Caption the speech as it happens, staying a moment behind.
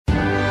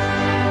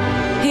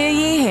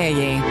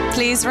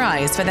Please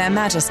rise for their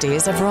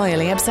majesties of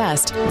Royally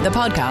Obsessed, the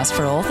podcast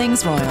for all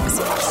things royals.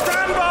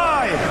 Stand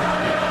by!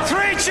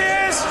 3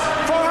 cheers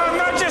for Her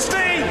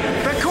Majesty,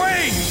 the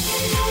Queen!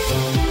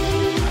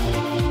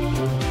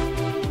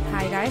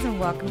 Hi guys, and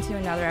welcome to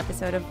another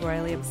episode of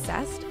Royally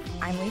Obsessed.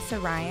 I'm Lisa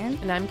Ryan.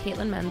 And I'm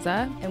Caitlin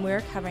Menza. And we're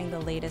covering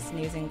the latest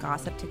news and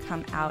gossip to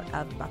come out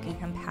of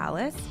Buckingham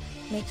Palace.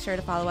 Make sure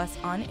to follow us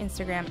on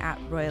Instagram at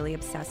Royally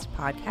Obsessed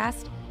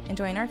Podcast and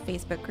join our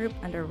Facebook group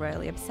under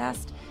Royally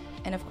Obsessed.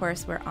 And of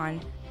course, we're on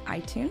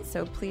iTunes,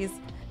 so please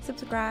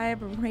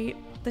subscribe, rate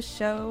the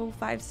show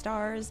 5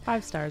 stars.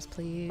 5 stars,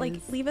 please. Like,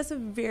 leave us a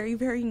very,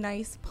 very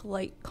nice,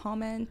 polite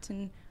comment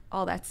and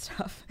all that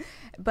stuff.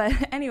 But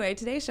anyway,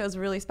 today's show is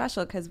really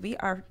special because we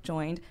are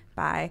joined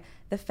by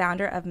the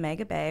founder of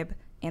Mega Babe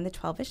and the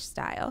 12ish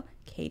Style,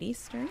 Katie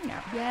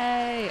Sturino.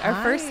 Yay!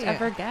 Our first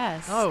ever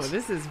guest. Oh,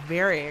 this is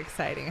very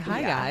exciting.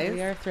 Hi, guys.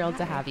 We are thrilled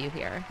to have you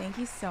here. Thank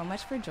you so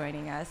much for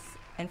joining us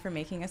and for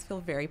making us feel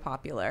very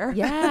popular.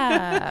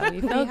 Yeah, we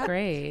feel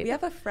great. We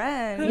have a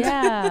friend.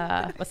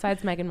 Yeah,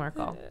 besides Meghan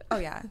Markle. Oh,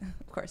 yeah,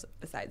 of course,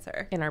 besides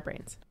her. In our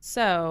brains.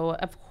 So,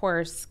 of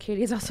course,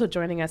 Katie's also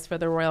joining us for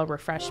the royal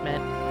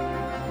refreshment.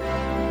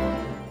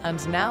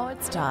 And now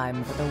it's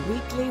time for the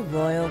weekly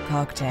royal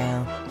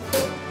cocktail.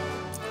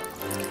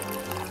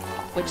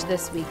 Which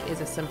this week is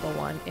a simple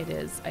one. It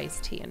is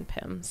iced tea and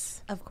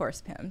Pimm's. Of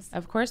course, Pimm's.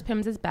 Of course,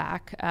 Pimm's is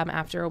back.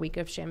 After a week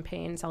of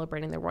champagne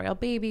celebrating the royal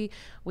baby,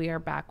 we are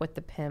back with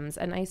the Pimm's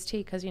and iced tea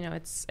because, you know,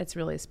 it's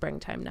really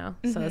springtime now.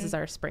 Mm-hmm. So this is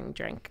our spring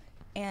drink.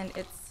 And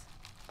it's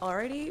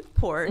already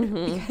poured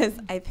because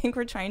I think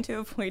we're trying to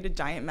avoid a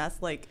giant mess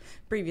like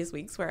previous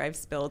weeks where I've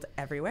spilled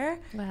everywhere.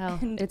 Well,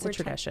 it's a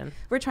tradition.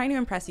 We're trying to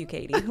impress you,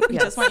 Katie. We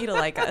just want you to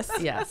like us.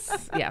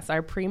 Yes,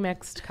 our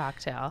pre-mixed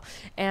cocktail.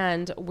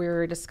 And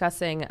we're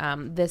discussing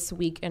this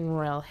week in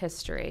royal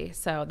history.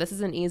 So this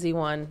is an easy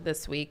one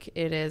this week.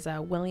 It is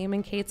William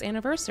and Kate's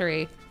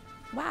anniversary.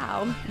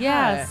 Wow.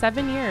 Yeah,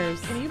 7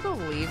 years. Can you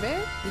believe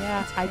it?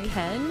 Yeah, I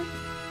can,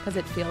 because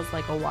it feels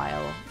like a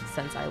while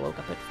since I woke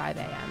up at 5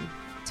 a.m.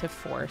 to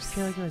force I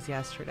feel like it was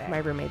yesterday. my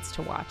roommates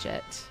to watch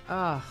it.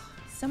 Oh,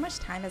 so much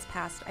time has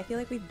passed. I feel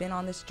like we've been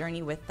on this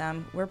journey with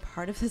them. We're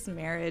part of this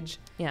marriage.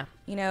 Yeah.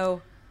 You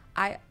know,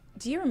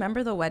 do you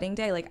remember the wedding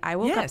day? Like, I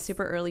woke up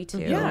super early too.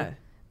 Yeah.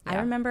 I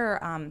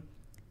remember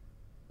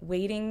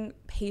waiting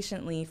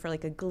patiently for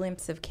like a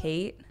glimpse of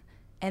Kate.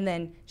 And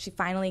then she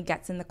finally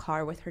gets in the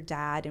car with her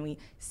dad, and we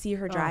see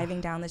her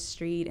driving down the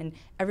street, and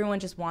everyone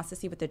just wants to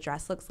see what the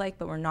dress looks like,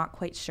 but we're not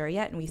quite sure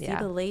yet. And we see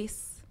the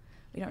lace.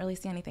 We don't really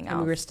see anything else.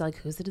 And we were still like,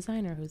 who's the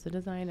designer? Who's the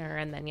designer?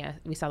 And then,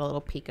 we saw the little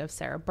peek of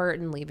Sarah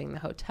Burton leaving the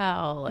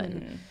hotel.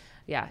 And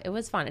yeah, it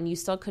was fun. And you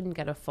still couldn't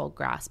get a full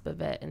grasp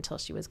of it until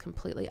she was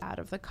completely out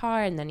of the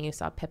car. And then you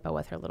saw Pippa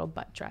with her little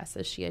butt dress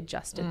as she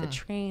adjusted the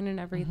train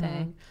and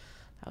everything.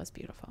 That was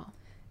beautiful.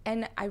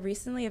 And I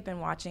recently have been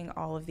watching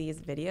all of these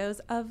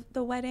videos of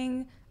the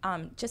wedding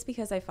just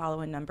because I follow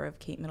a number of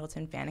Kate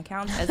Middleton fan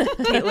accounts, as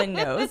Caitlin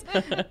knows.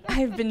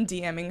 I've been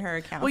DMing her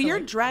accounts. well, you're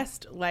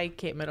dressed like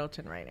Kate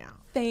Middleton right now.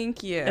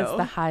 Thank you. It's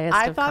the highest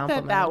I of thought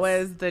that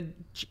compliments. was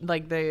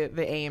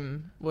the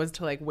aim was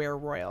to like wear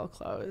royal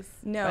clothes.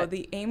 No,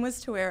 the aim was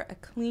to wear a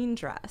clean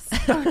dress,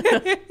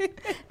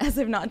 as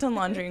I've not done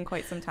laundry in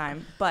quite some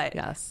time. But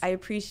Yes. I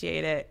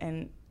appreciate it,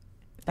 and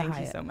thank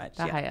you so much.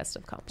 The highest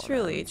of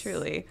compliments.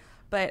 Truly.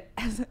 But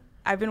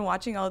I've been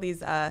watching all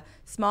these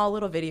small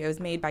little videos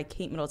made by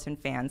Kate Middleton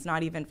fans,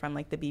 not even from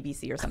like the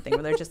BBC or something,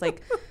 where they're just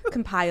like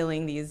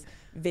compiling these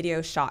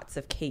video shots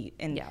of Kate.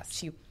 And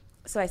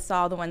so I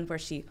saw the one where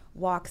she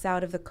walks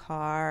out of the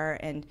car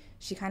and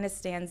she kind of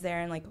stands there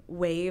and like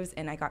waves,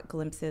 and I got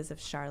glimpses of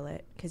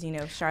Charlotte because, you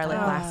know, Charlotte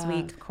last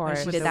week, of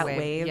course, she With did the that wave.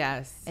 wave.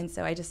 Yes. And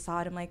so I just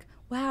saw it. I'm like,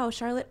 wow,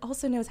 Charlotte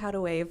also knows how to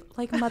wave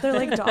like mother,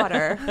 like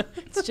daughter.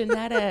 It's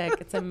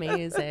genetic. It's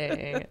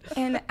amazing.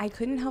 And I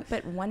couldn't help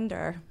but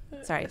wonder,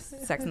 sorry,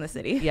 Sex and the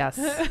City. Yes.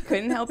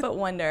 Couldn't help but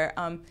wonder,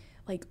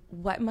 like,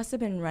 what must have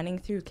been running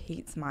through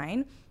Kate's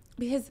mind?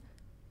 Because,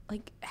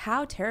 like,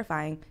 how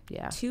terrifying.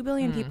 Yeah. 2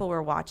 billion people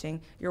were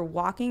watching. You're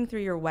walking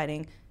through your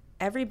wedding.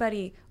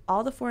 Everybody,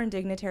 all the foreign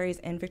dignitaries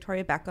and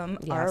Victoria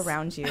Beckham are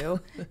around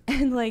you.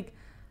 And, like,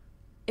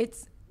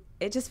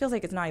 it just feels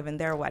like it's not even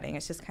their wedding.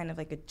 It's just kind of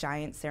like a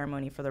giant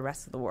ceremony for the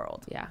rest of the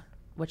world. Yeah.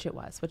 Which it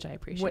was, which I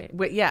appreciate.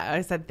 Yeah,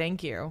 I said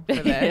thank you for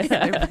this.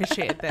 I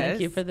appreciate this.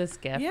 Thank you for this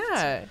gift.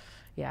 Yeah.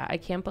 Yeah, I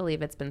can't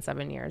believe it's been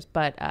 7 years.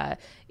 But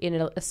in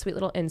a sweet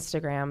little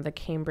Instagram, the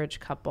Cambridge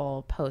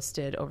couple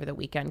posted over the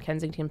weekend,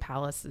 Kensington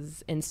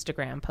Palace's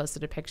Instagram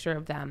posted a picture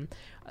of them.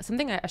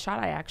 A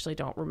shot I actually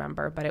don't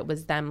remember, but it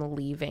was them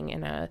leaving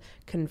in a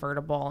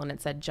convertible, and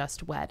it said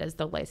 "Just Wet" as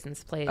the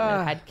license plate.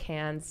 And it had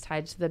cans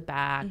tied to the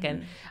back.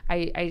 And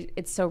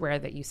it's so rare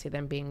that you see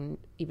them being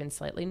even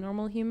slightly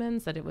normal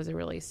humans that it was a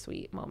really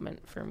sweet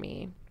moment for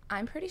me.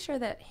 I'm pretty sure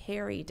that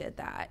Harry did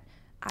that.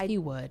 He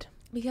would.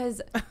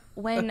 Because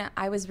when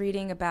I was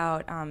reading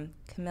about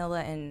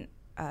Camilla and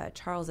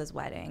Charles's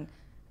wedding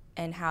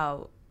and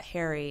how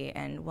Harry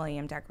and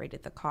William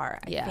decorated the car,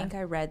 I think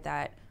I read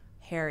that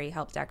Harry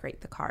helped decorate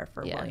the car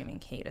for William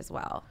and Kate as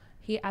well.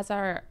 He, as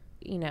our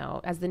you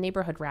know, as the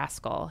neighborhood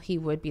rascal, he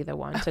would be the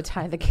one to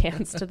tie the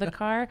cans to the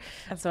car.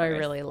 So I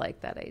really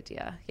like that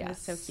idea. It was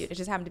Yes. so cute. It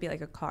just happened to be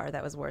like a car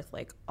that was worth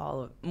like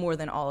more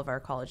than all of our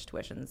college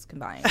tuitions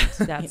combined.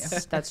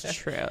 That's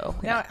true.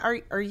 Now,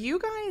 are you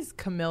guys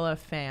Camilla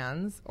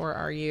fans, or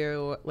are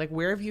you like,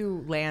 where have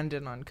you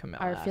landed on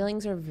Camilla? Our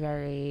feelings are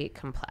very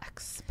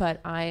complex, but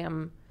I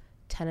am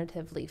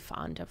tentatively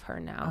fond of her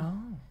now.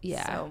 Oh.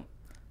 Yeah. So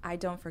I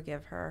don't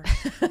forgive her.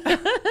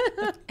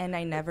 And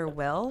I never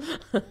will.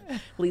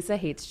 Lisa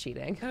hates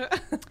cheating.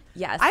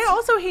 Yes. I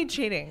also hate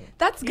cheating.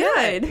 That's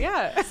good.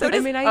 Yeah. So I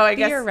mean, I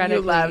guess theoretically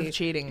you love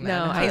cheating.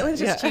 Then, No, huh? Caitlin's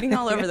just cheating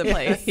all over the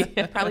place.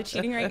 Probably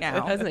cheating right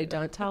now. I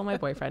don't tell my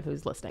boyfriend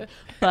who's listening.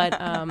 But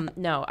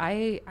no,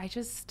 I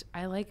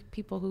like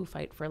people who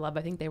fight for love.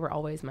 I think they were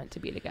always meant to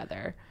be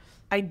together.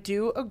 I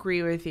do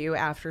agree with you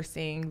after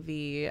seeing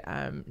the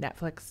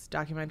Netflix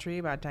documentary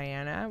about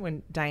Diana,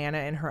 when Diana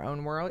in her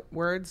own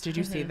words, did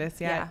you see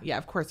this yet? Yeah,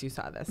 of course you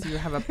saw this. You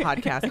have a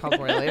podcast called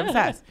Royally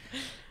Obsessed,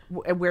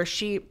 where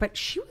she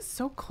was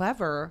so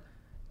clever.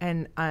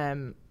 And I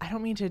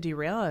don't mean to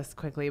derail us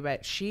quickly,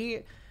 but she,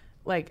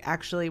 like,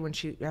 actually, when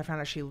I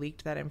found out she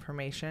leaked that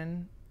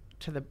information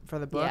for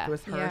the book, Yeah. it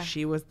was her. Yeah.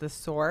 She was the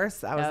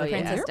source. I was like,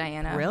 Princess you're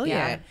Diana.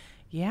 brilliant.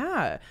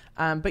 Yeah.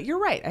 But you're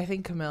right. I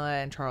think Camilla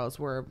and Charles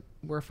were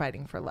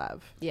fighting for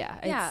love.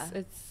 Yeah,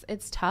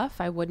 it's tough.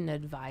 I wouldn't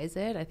advise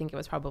it. I think it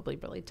was probably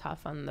really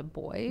tough on the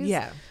boys.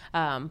 Yeah.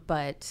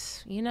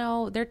 But you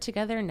know, they're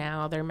together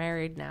now. They're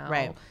married now.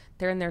 Right.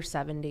 They're in their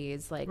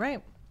 70s. Like,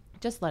 Right.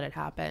 just let it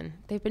happen.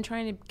 They've been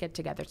trying to get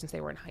together since they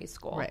were in high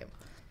school. Right.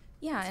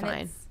 Yeah, It's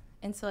fine.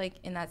 and so like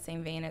in that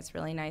same vein, it's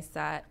really nice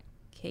that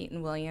Kate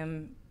and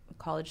William,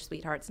 college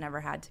sweethearts, never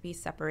had to be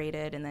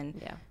separated and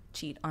then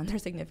cheat on their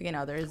significant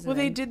others. Well, and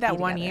they then did that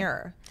be 1 together.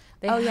 year.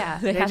 They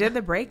They did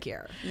the break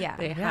year. Yeah,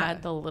 They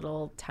had the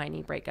little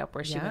tiny breakup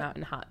where she Yep. went out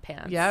in hot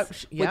pants. Yep.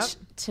 Which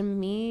to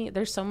me,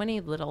 there's so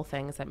many little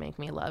things that make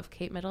me love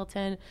Kate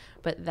Middleton,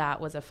 but that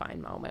was a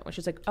fine moment where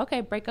she's like,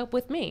 okay, break up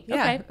with me. Yeah.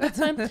 Okay, that's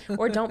fine.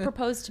 Or don't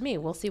propose to me.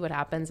 We'll see what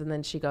happens. And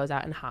then she goes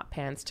out in hot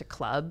pants to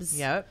clubs.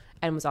 Yep.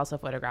 And was also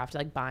photographed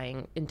like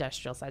buying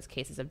industrial sized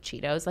cases of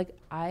Cheetos. Like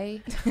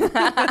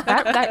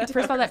that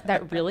first of all,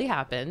 that really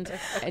happened.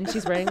 And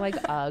she's wearing like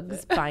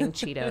Uggs buying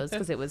Cheetos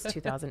because it was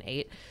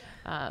 2008.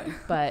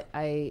 But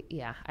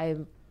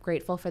I'm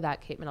grateful for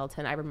that, Kate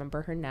Middleton. I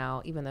remember her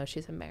now, even though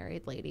she's a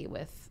married lady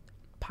with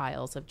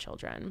piles of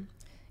children.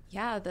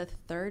 Yeah, the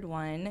third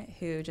one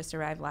who just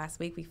arrived last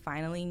week, we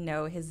finally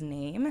know his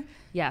name.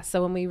 Yeah,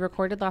 so when we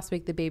recorded last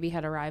week, the baby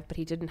had arrived, but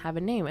he didn't have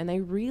a name, and they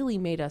really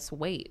made us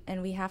wait.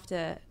 And we have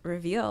to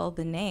reveal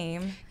the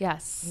name.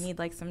 Yes. We need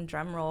like some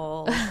drum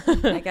roll.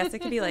 I guess it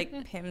could be like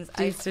Pim's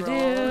ice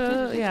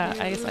roll. Yeah,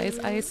 ice,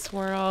 ice,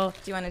 swirl.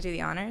 Do you want to do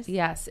the honors?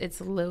 Yes, it's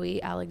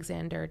Louis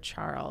Alexander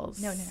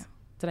Charles. No.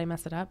 Did I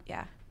mess it up?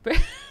 Yeah.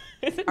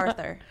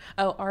 Arthur.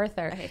 Oh,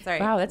 Arthur. Okay, sorry.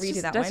 Wow, that's Redo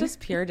just, that that's one. just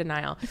pure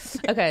denial.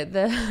 Okay,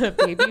 the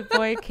baby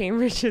boy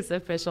Cambridge's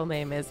official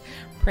name is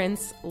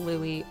Prince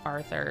Louis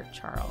Arthur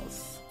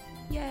Charles.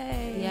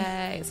 Yay.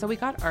 Yay. So we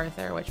got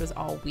Arthur, which was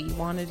all we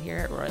wanted here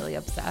at Royally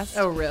Obsessed.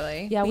 Oh,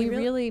 really? Yeah, we We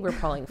really were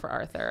pulling for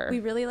Arthur. We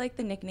really like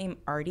the nickname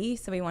Artie,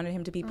 so we wanted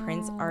him to be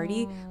Prince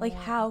Artie. Like,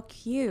 how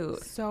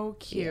cute. So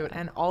cute.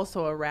 And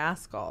also a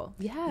rascal.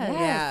 Yes.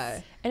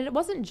 Yeah. And it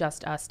wasn't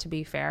just us, to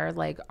be fair.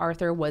 Like,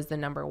 Arthur was the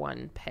number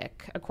one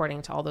pick,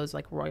 according to all those,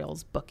 like,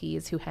 Royals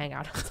bookies who hang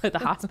out outside the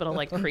hospital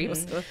like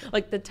creeps.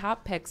 Like, the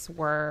top picks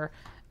were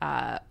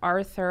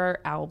Arthur,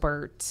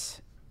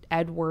 Albert,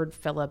 Edward,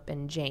 Philip,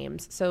 and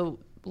James. So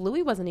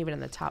Louis wasn't even in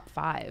the top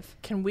 5.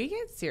 Can we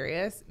get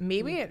serious?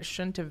 Maybe it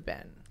shouldn't have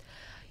been.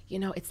 You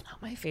know, it's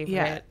not my favorite.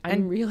 Yeah.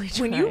 I'm really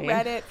trying. When you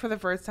read it for the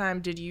first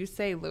time, did you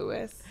say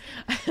Lewis?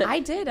 I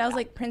did. I was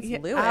like, Prince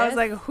Louis. I was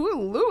like,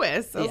 who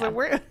Lewis? I was Yeah. like,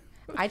 where?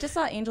 I just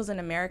saw Angels in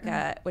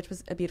America, which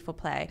was a beautiful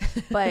play.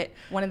 But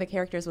one of the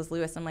characters was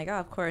Lewis. I'm like, oh,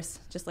 of course,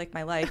 just like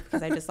my life,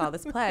 because I just saw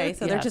this play.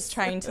 So they're Yes. just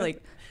trying to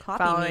like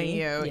copy Following me.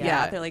 you, Yeah.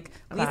 yeah. They're like,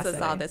 Lisa Classic.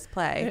 saw this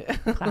play.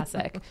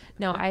 Classic.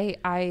 No,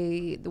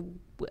 I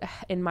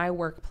in my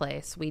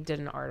workplace, we did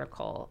an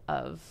article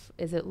of,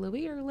 is it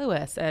Louis or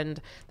Lewis?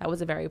 And that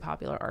was a very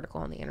popular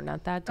article on the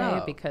internet that day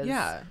Oh, because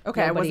yeah.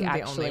 Okay, I nobody wasn't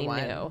the actually only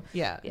one. knew.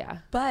 Yeah. Yeah.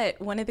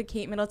 But one of the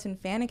Kate Middleton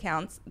fan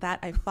accounts that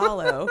I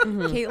follow,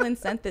 Caitlin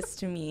sent this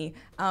to me.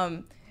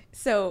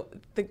 So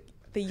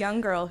the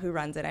young girl who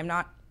runs it, I'm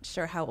not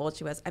sure how old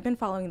she was. I've been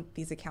following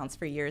these accounts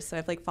for years, so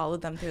I've like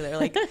followed them through their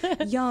like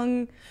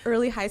young,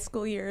 early high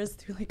school years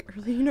through like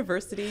early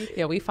university.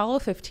 Yeah, we follow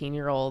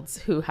 15-year-olds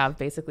who have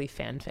basically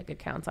fanfic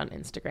accounts on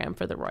Instagram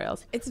for the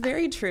Royals. It's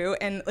very true,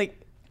 and like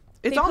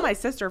It's they all put- my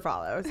sister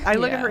follows. I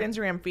look at Yeah. her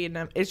Instagram feed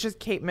and it's just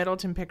Kate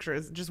Middleton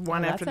pictures, just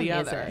one Oh, after that's the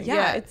other. amazing.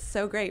 Yeah, it's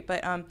so great.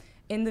 But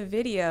in the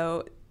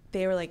video,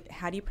 they were like,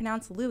 "How do you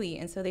pronounce Louis?"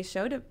 And so they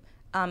showed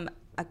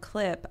a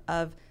clip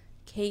of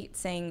Kate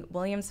saying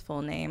William's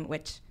full name,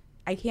 which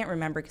I can't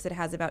remember because it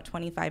has about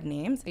 25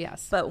 names.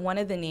 Yes. But one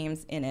of the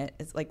names in it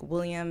is like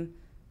William.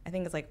 I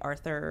think it's like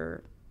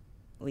Arthur,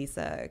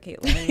 Lisa,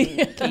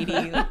 Caitlin,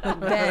 Katie.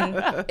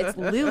 Then it's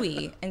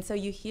Louis, and so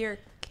you hear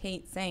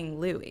Kate saying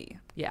Louis.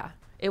 Yeah.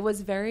 It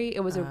was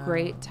a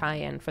great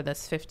tie-in for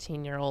this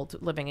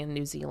 15-year-old living in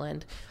New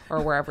Zealand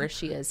or wherever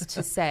she is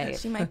to say,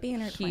 she might be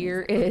in her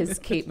here 20s. is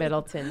Kate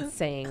Middleton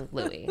saying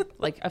Louis.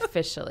 Like,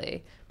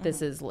 officially,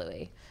 this is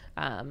Louis.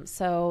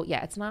 So,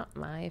 yeah, it's not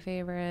my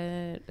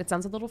favorite. It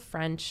sounds a little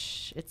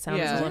French. It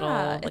sounds a little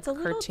like it's a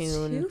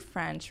cartoon. little too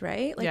French,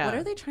 right? Like, what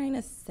are they trying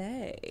to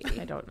say?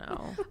 I don't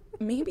know.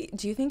 Maybe.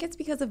 Do you think it's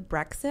because of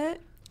Brexit?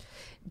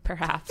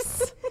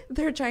 Perhaps.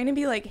 They're trying to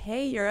be like,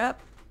 hey, Europe,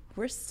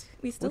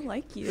 we still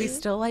like you. We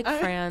still like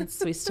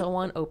France. We still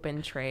want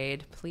open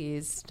trade.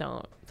 Please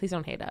don't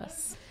hate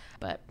us.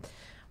 But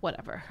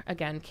whatever.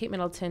 Again, Kate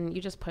Middleton,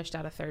 you just pushed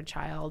out a third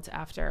child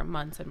after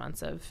months and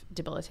months of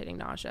debilitating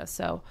nausea.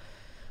 So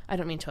I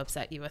don't mean to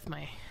upset you with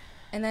my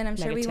And then I'm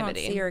sure we won't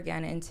negativity. see her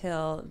again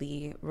until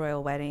the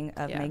royal wedding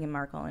of Meghan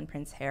Markle and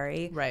Prince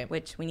Harry. Right.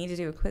 Which we need to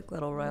do a quick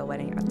little royal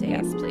wedding update.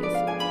 Yes, please.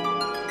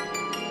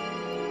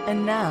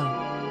 And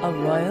now, a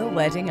royal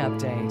wedding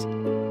update.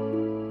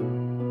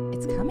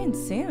 It's coming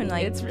soon.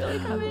 Like, It's really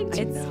coming.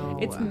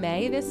 It's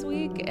May this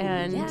week,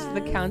 and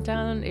the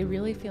countdown, it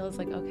really feels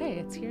like, okay,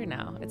 it's here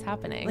now. It's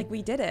happening. like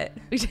we did it.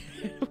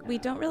 We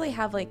don't really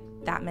have like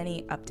that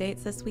many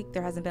updates this week.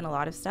 There hasn't been a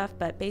lot of stuff,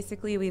 but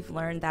basically we've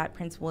learned that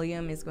Prince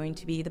William is going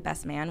to be the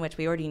best man, which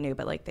we already knew,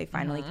 but like they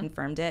finally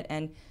confirmed it.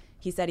 And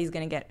he said he's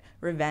going to get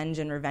revenge,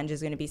 and revenge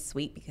is going to be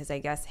sweet because I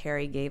guess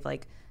Harry gave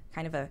like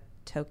kind of a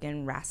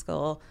token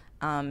rascal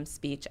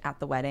speech at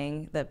the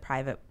wedding, the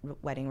private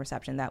wedding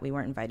reception that we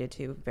weren't invited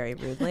to, very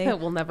rudely.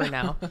 We'll never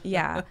know.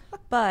 Yeah.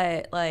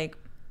 But like,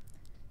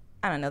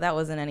 I don't know, that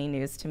wasn't any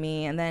news to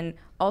me. And then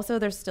also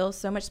there's still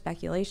so much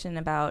speculation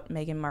about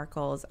Meghan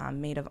Markle's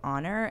maid of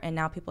honor. And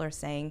now people are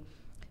saying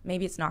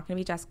maybe it's not going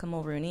to be Jessica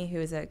Mulrooney, who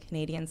is a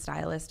Canadian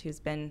stylist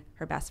who's been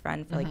her best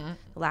friend for like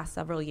the last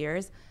several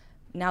years.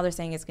 Now they're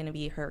saying it's going to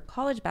be her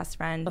college best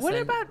friend.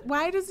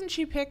 Why doesn't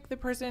she pick the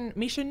person,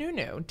 Misha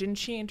Nunu? Didn't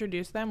she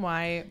introduce them?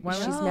 Why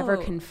She's No. never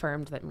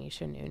confirmed that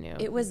Misha Nunu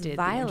It was did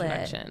Violet. the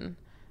introduction.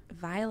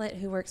 Violet,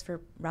 who works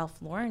for Ralph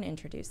Lauren,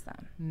 introduced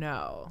them.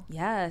 No.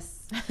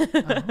 Yes.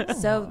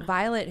 So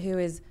Violet, who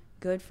is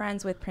good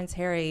friends with Prince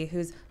Harry,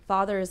 whose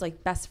father is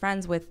like best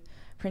friends with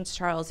Prince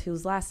Charles,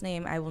 whose last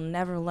name I will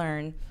never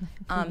learn.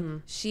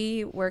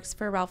 She works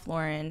for Ralph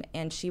Lauren,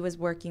 and she was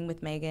working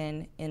with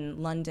Meghan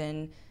in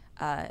London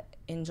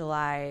in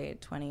July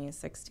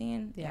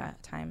 2016. Yeah,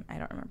 time. I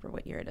don't remember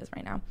what year it is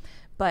right now.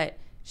 But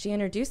she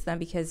introduced them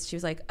because she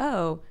was like,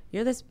 oh,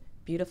 you're this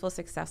beautiful,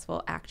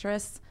 successful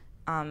actress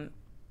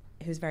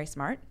who's very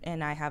smart,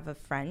 and I have a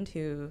friend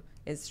who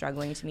is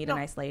struggling to meet a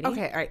nice lady.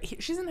 Okay, all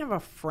right. She doesn't have a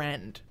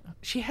friend.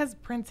 She has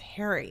Prince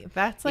Harry.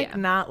 That's like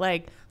not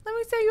like, let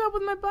me set you up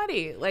with my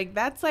buddy. Like,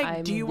 that's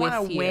like, do you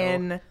want to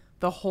win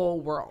the whole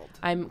world?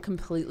 I'm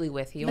completely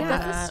with you. But on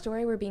that's that. the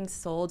story we're being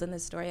sold, and the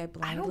story I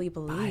blindly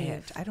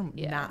believe. I don't.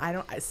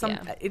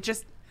 It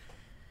just.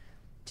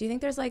 Do you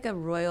think there's like a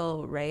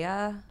Royal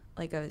Rhea,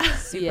 like a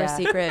super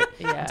secret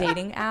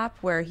dating app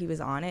where he was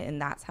on it and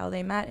that's how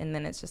they met, and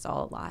then it's just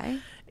all a lie?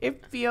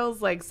 It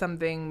feels like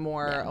something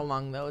more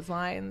along those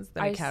lines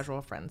than a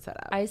casual friend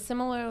setup. I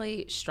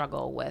similarly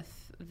struggle with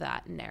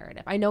that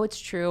narrative. I know it's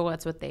true.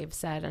 That's what they've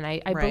said. And I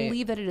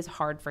believe that it is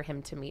hard for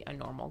him to meet a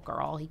normal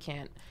girl. He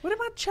can't. What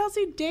about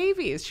Chelsea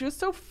Davies? She was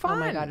so fun. Oh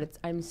my God.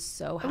 I'm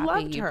so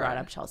happy you brought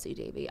up Chelsea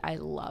Davy. I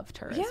loved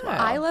her as well.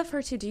 I love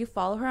her too. Do you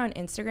follow her on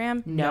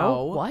Instagram?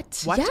 No.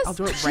 What? What? Yes. I'll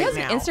do it She right has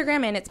now. an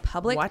Instagram and it's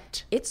public.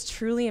 What? It's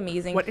truly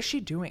amazing. What is she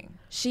doing?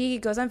 She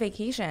goes on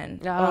vacation.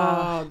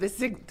 Oh,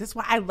 this is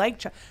why I like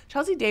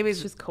Chelsea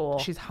Davies. She's cool.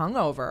 She's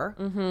hungover.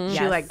 She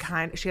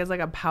Yes. she has like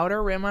a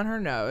powder rim on her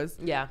nose.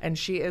 Yeah. And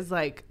she's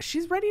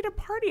ready to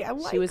party. I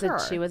like her. her.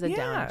 She was a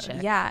down chick.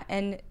 Yeah,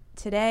 and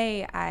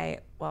today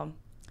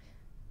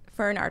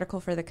for an article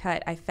for The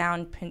Cut, I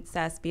found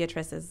Princess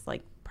Beatrice's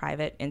like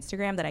private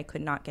Instagram that I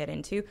could not get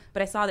into,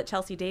 but I saw that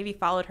Chelsea Davy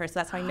followed her, so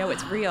that's how I know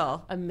it's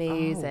real.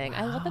 Amazing.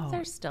 I love that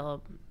they're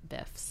still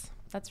biffs.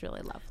 That's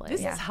really lovely.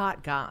 This is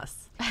hot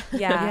goss.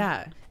 Yeah.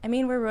 Yeah. I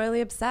mean, we're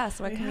royally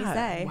obsessed. What can we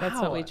say? Wow. That's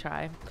what we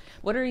try.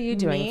 What are you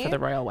doing Me? for the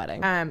royal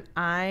wedding?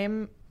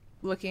 I'm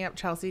looking up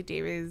Chelsea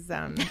Davies'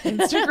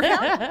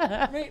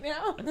 Instagram right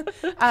now.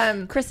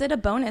 Cressida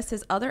Bonus,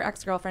 his other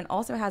ex-girlfriend,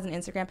 also has an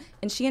Instagram,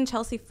 and she and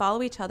Chelsea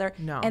follow each other,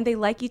 and they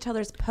like each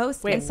other's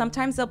posts, and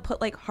sometimes they'll put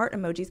like heart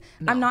emojis.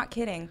 I'm not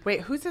kidding. Wait,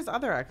 who's his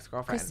other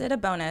ex-girlfriend? Cressida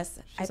Bonus.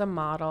 She's a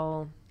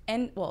model.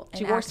 And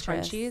She wore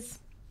scrunchies.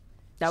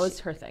 That was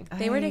her thing.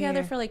 They were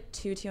together for like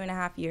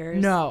 2.5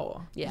 years.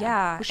 No.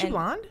 Yeah. Was she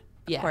blonde?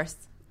 Yeah. Of course.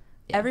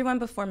 Yeah. Everyone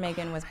before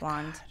Meghan was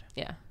blonde.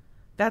 Yeah.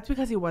 That's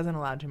because he wasn't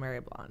allowed to marry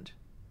a blonde.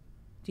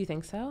 Do you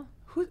think so?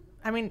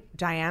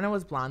 Diana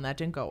was blonde. That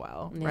didn't go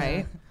well,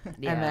 right?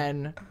 Yeah. And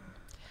then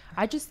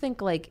I just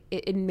think like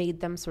it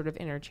made them sort of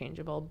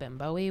interchangeable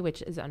bimbo-y,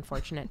 which is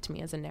unfortunate to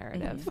me as a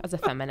narrative. As a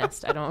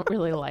feminist, I don't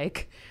really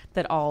like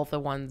that all the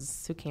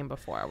ones who came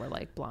before were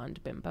like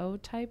blonde bimbo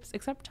types,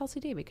 except Chelsea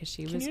Davy because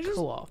she was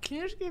cool. Can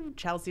you just give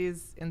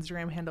Chelsea's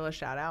Instagram handle a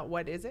shout out?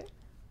 What is it?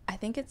 I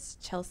think it's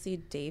Chelsea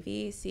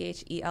Davy,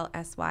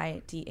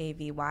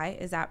 CHELSYDAVY.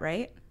 Is that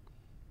right?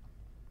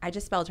 I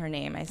just spelled her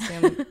name. I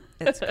assume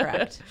it's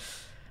correct.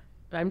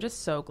 I'm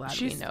just so glad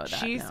we know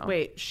that now.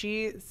 Wait,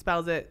 she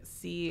spells it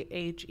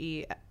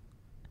CHELSY.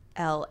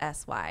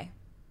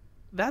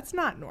 That's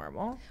not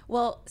normal.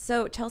 Well,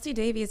 so Chelsea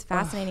Davy is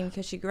fascinating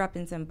because she grew up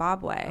in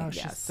Zimbabwe. Oh,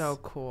 she's so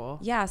cool.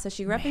 Yeah, so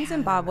she grew up in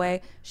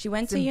Zimbabwe. She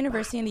went to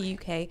university in the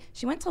UK.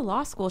 She went to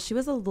law school. She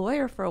was a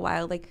lawyer for a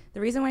while. Like,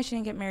 the reason why she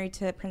didn't get married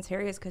to Prince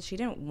Harry is because she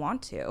didn't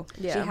want to.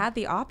 Yeah. She had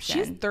the option. She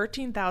has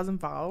 13,000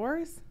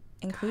 followers?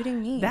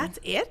 Including me. That's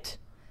it?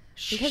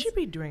 She should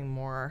be doing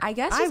more. I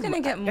guess she's going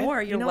to get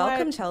more. You're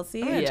welcome, what?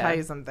 Chelsea. I'm going to tell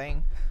you something.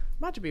 I'm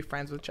about to be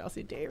friends with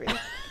Chelsea Davy.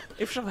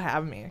 If she'll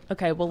have me.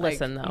 Okay, well,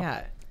 listen, though.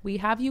 Yeah. We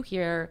have you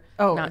here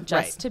not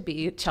just to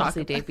be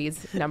Chelsea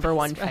Davy's number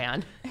one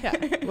fan.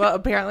 Yeah. Well,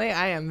 apparently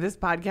I am. This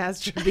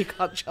podcast should be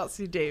called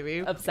Chelsea Davy.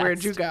 Obsessed.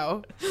 Where'd you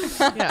go?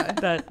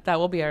 Yeah. That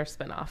will be our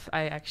spinoff.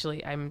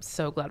 I'm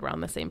so glad we're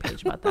on the same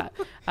page about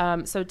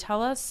that. So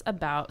tell us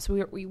about,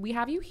 so we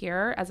have you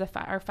here as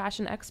our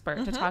fashion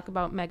expert to talk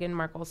about Meghan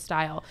Markle's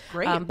style.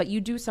 Great. But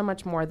you do so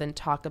much more than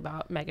talk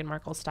about Meghan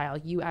Markle's style.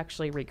 You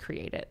actually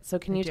recreate it. So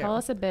can you tell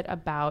us a bit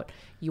about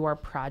your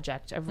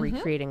project of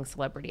recreating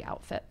celebrity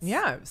outfits?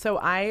 Yeah. So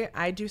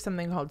I do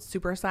something called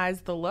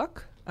supersize the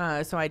look.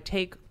 So I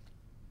take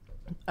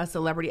a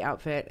celebrity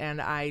outfit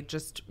and I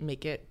just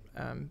make it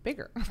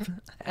bigger.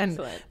 And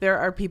there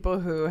are people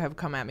who have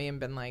come at me and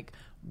been like,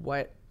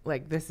 what,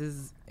 like, this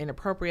is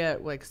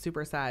inappropriate, like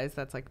supersize,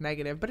 that's like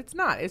negative, but it's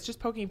not. It's just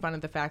poking fun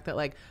at the fact that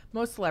like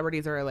most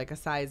celebrities are like a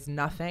size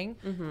nothing,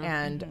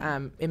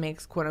 and it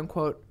makes quote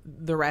unquote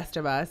the rest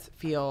of us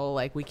feel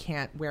like we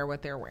can't wear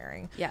what they're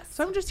wearing. Yes.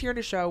 So I'm just here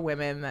to show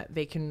women that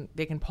they can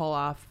pull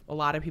off a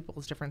lot of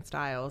people's different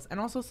styles, and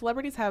also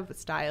celebrities have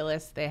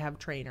stylists, they have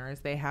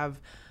trainers, they have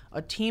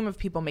a team of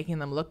people making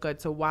them look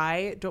good. So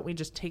why don't we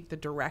just take the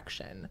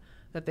direction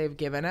that they've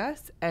given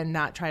us and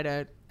not try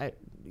to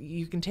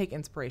you can take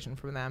inspiration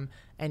from them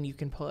and you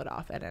can pull it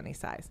off at any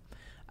size.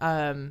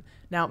 Now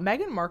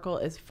Meghan Markle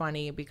is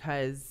funny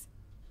because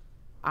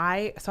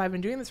I've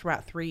been doing this for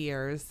about 3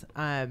 years,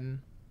 and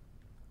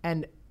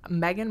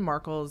Meghan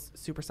Markle's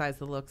supersize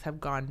the looks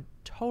have gone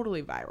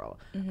totally viral.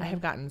 I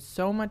have gotten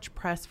so much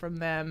press from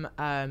them,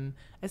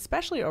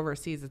 especially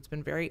overseas. It's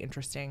been very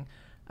interesting.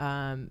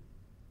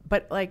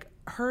 But like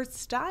her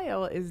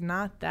style is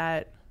not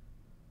that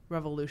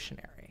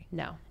revolutionary.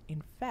 No.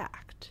 In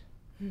fact.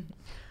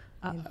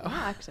 Oh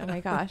my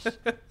gosh.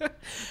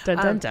 Dun,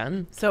 dun,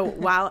 dun. So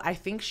while I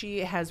think she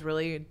has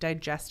really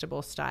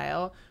digestible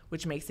style,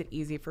 which makes it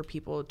easy for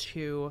people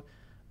to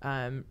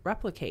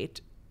replicate,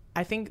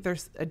 I think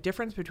there's a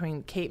difference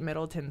between Kate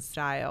Middleton's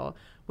style,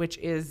 which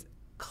is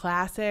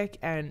classic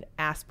and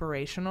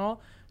aspirational,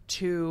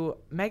 to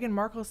Meghan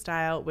Markle's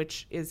style,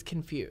 which is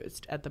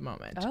confused at the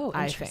moment. Oh,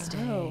 interesting.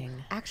 I think.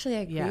 Actually, I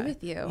agree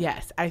with you.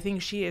 Yes. I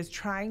think she is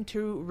trying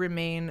to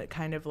remain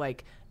kind of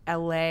like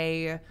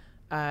LA,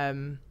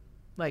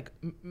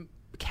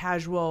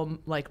 casual,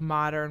 like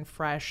modern,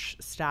 fresh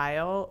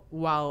style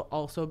while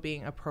also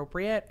being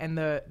appropriate. And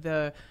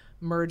the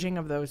merging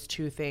of those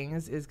two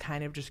things is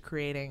kind of just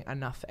creating a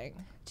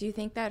nothing. Do you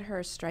think that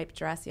her striped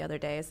dress the other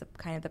day is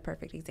kind of the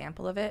perfect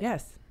example of it?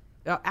 Yes.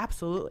 Oh,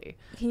 absolutely.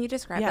 Can you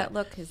describe that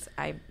look? Because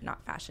I'm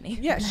not fashiony.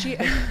 Yeah,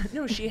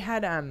 she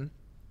had an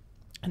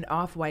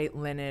off-white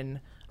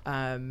linen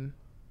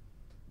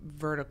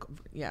vertical,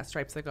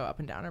 stripes that go up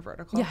and down are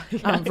vertical.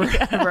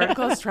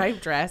 Vertical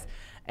striped dress,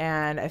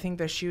 and I think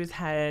the shoes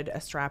had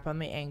a strap on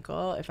the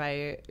ankle, if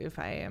I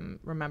am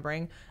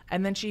remembering,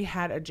 and then she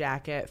had a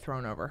jacket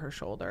thrown over her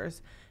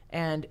shoulders,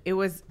 and it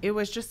was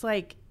just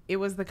like, it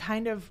was the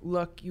kind of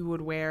look you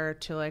would wear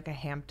to like a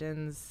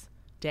Hamptons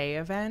Day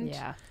event.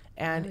 Yeah.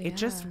 And it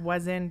just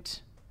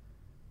wasn't,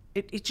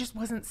 it just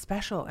wasn't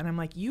special. And I'm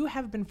like, you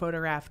have been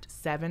photographed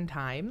 7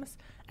 times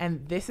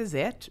and this is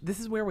it. This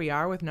is where we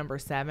are with number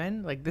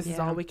 7. Like, this is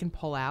all we can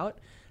pull out.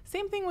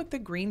 Same thing with the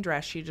green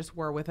dress she just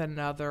wore with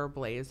another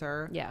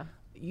blazer. Yeah.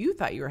 You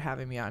thought you were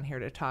having me on here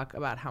to talk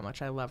about how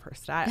much I love her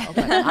style.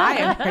 But I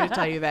am here to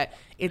tell you that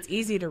it's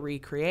easy to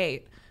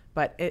recreate.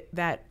 But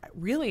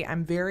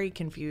I'm very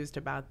confused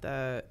about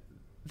the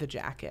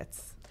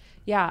jackets.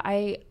 Yeah,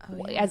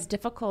 as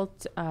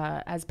difficult,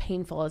 as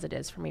painful as it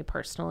is for me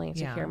personally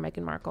to hear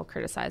Meghan Markle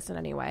criticized in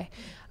any way.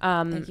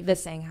 Thank you for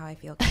saying how I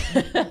feel.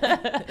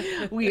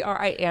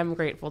 I am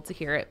grateful to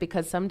hear it,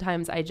 because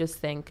sometimes I just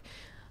think,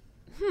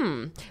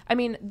 I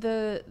mean,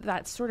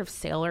 that sort of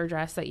sailor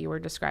dress that you were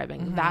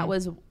describing, that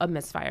was a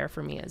misfire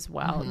for me as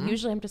well.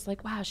 Usually I'm just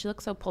like, wow, she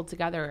looks so pulled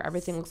together.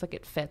 Everything looks like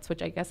it fits,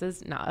 which I guess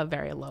is not a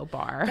very low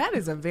bar. That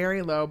is a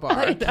very low bar.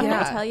 But can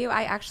I tell you,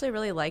 I actually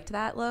really liked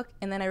that look.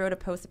 And then I wrote a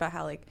post about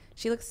how like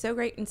she looks so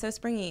great and so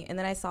springy. And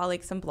then I saw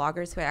like some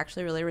bloggers who I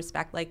actually really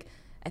respect, like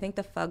I think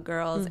the Fug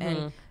Girls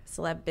and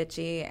Celeb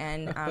Bitchy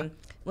and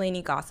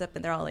Lainey Gossip,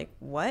 and they're all like,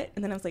 what?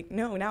 And then I was like,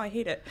 no, now I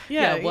hate it.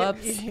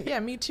 Whoops. Yeah,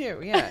 me too.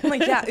 Yeah. I'm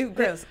like, ooh,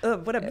 gross.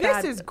 Ugh, what a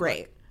bad. This is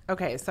great.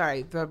 Okay,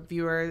 sorry.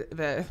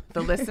 The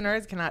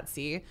listeners cannot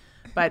see,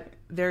 but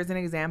there's an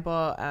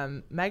example.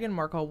 Meghan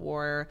Markle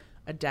wore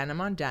a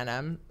denim on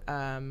denim,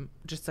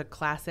 just a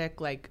classic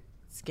like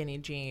skinny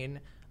jean,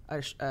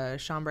 a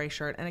chambray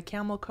shirt, and a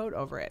camel coat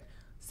over it.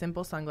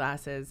 Simple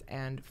sunglasses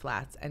and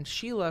flats. And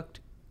she looked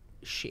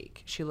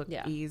chic. She looked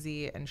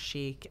easy and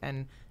chic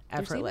and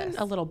effortless. There's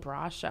even a little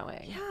bra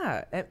showing.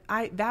 Yeah.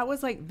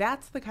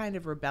 That's the kind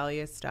of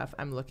rebellious stuff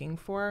I'm looking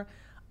for.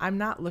 I'm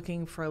not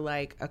looking for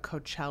like a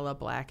Coachella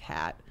black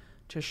hat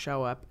to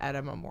show up at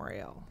a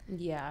memorial.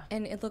 Yeah.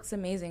 And it looks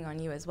amazing on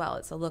you as well.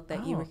 It's a look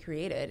that you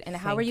recreated. And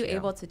how were you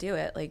able to do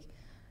it? Like,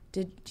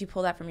 did you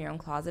pull that from your own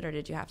closet, or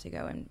did you have to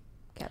go and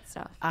get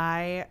stuff?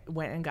 I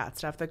went and got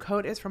stuff. The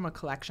coat is from a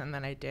collection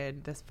that I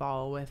did this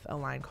fall with a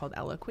line called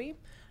Eloquy.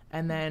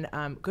 And then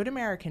Good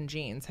American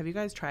Jeans. Have you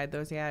guys tried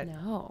those yet?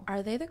 No.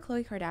 Are they the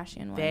Khloe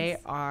Kardashian ones? They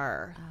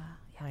are. Yes.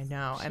 I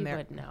know. She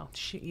would know.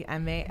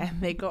 And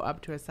they go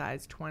up to a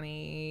size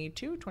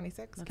 22,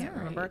 26, can't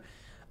remember.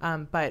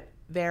 But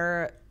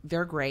they're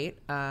great.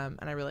 And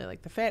I really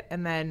like the fit.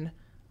 And then,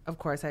 of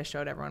course, I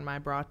showed everyone my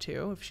bra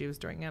too. If she was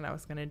doing it, I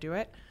was going to do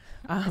it.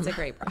 It's a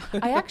great bra.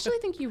 I actually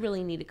think you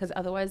really need it, because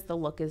otherwise the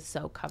look is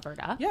so covered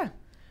up. Yeah.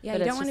 Yeah,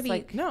 But you it's don't want to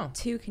just be like,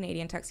 too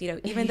Canadian tuxedo,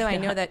 even though I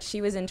know that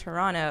she was in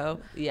Toronto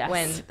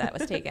when that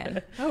was taken.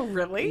 Oh,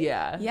 really?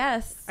 Yeah.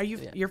 Yes.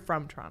 You're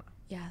from Toronto?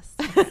 Yes.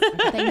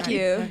 Thank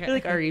you. You're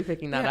like, are you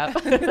picking that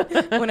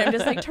up? When I'm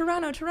just like,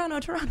 Toronto, Toronto,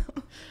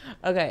 Toronto.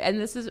 Okay, and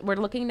we're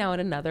looking now at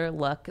another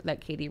look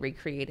that Katie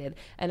recreated,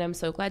 and I'm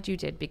so glad you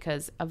did,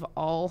 because of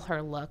all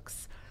her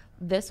looks,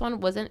 this one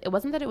wasn't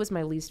that it was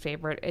my least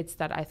favorite, it's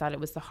that I thought it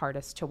was the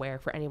hardest to wear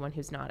for anyone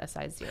who's not a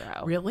size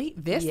 0. Really?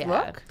 This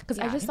look? Because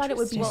I just thought it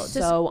would be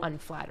so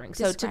unflattering.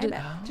 So to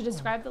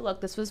describe the look,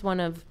 this was one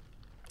of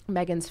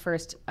Meghan's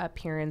first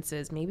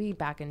appearances, maybe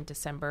back in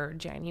December,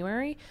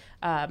 January,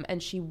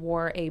 and she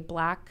wore a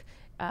black,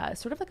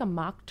 sort of like a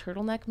mock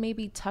turtleneck,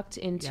 maybe tucked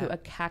into a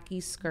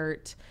khaki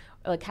skirt,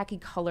 like khaki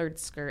colored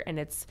skirt, and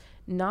it's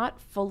not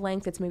full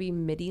length, it's maybe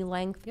midi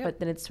length, but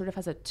then it sort of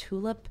has a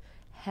tulip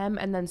hem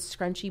and then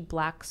scrunchy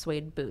black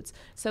suede boots.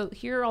 So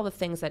here are all the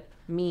things that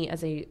me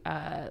as a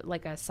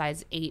like a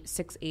size 8,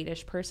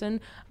 6'8" person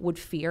would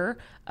fear.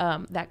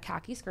 That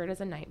khaki skirt is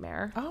a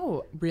nightmare.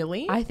 Oh,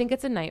 really? I think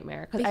it's a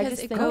nightmare Because I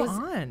just it think goes,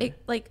 on. it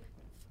like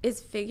is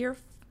figure,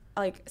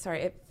 like,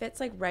 sorry, it fits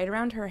like right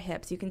around her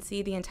hips. You can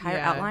see the entire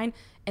outline,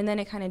 and then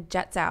it kind of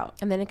jets out.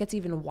 and then it gets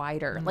even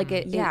wider. Like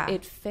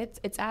it fits.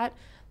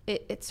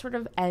 It sort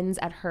of ends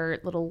at her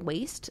little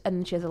waist, and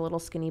then she has a little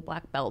skinny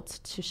black belt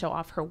to show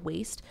off her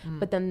waist.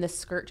 But then the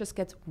skirt just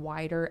gets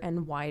wider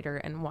and wider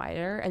and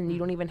wider, and you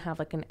don't even have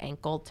like an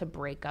ankle to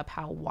break up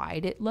how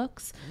wide it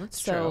looks. That's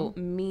so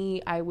true.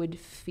 I would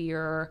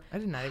fear I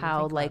did not even how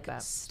think about like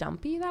that.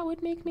 stumpy that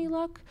would make me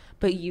look.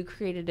 But you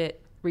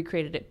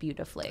recreated it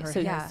beautifully. Her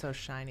So hair's so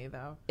shiny,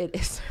 though. it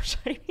is so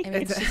shiny. I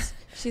mean,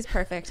 she's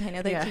perfect. I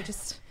know that you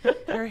just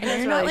Her I hair's know you're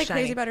really not like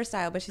shiny. crazy about her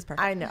style, but she's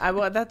perfect. I know.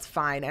 Well, that's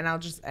fine. And I'll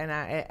just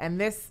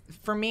and this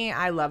for me,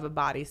 I love a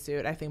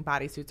bodysuit. I think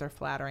bodysuits are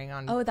flattering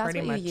on. Oh, that's pretty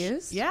what much, you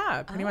used?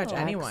 Yeah, pretty much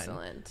anyone.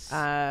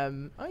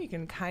 Excellent. You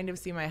can kind of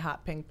see my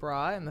hot pink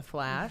bra in the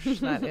flash.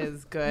 That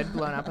is good,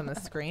 blown up on the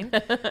screen.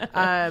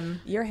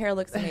 Your hair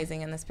looks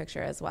amazing in this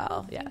picture as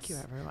well. Yes. Thank you,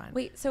 everyone.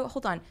 Wait, so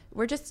hold on.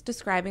 We're just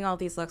describing all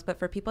these looks, but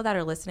for people that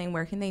are listening,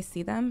 where can they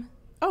see them?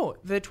 Oh,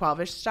 the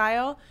 12ish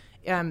style.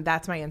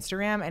 That's my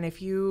Instagram. And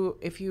if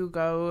you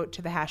go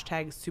to the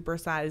hashtag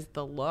supersize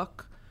the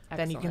look,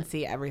 then you can Excellent.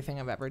 see everything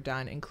I've ever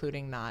done,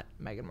 including not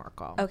Meghan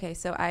Markle. Okay,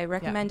 so I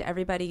recommend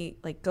everybody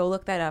like go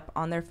look that up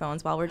on their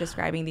phones while we're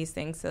describing these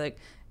things, so like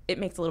it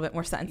makes a little bit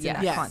more sense in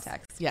that Yes.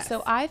 context. Yes.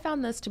 So I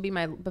found this to be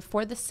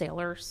before the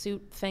sailor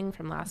suit thing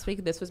from last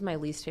week, this was my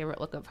least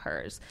favorite look of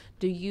hers.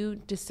 Do you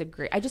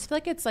disagree? I just feel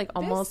like it's like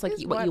almost This like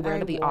is what you wear I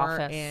to the wore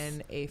office.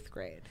 in 8th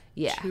grade.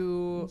 Yeah.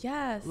 To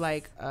Yes.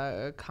 like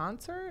a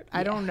concert.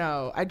 I don't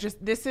know.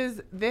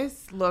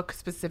 This look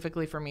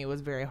specifically for me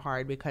was very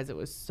hard because it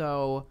was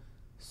so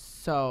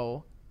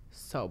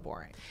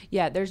boring.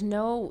 Yeah, there's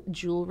no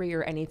jewelry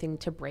or anything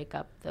to break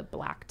up the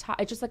black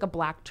top. It's just like a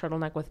black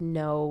turtleneck with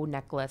no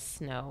necklace,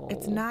 no.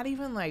 It's not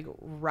even like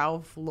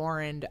Ralph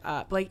Lauren'd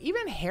up. Like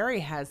even Harry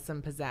has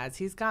some pizzazz.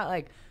 He's got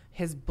like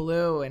his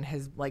blue and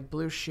his like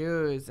blue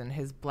shoes and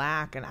his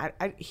black and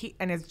he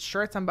and his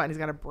shirt's unbuttoned. He's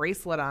got a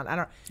bracelet on. I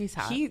don't. He's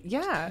hot.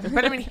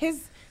 But I mean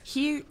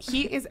he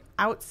is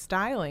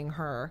outstyling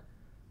her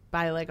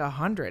by like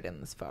 100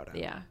 in this photo.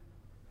 Yeah.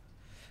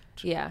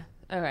 Yeah.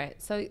 All right.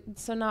 So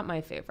not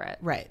my favorite.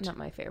 Right. Not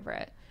my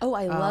favorite. Oh,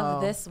 I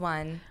love this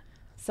one.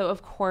 So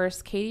of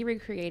course, Katie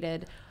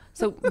recreated.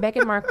 So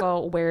Meghan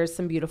Markle wears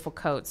some beautiful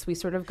coats. We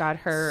sort of got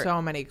her.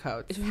 So many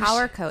coats.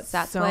 Power coats.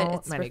 That's So what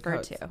it's many referred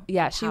coats. to.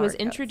 Yeah, she Power was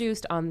coats.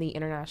 introduced on the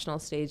international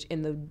stage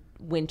in the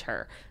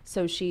winter.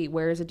 So she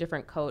wears a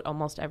different coat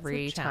almost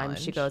every time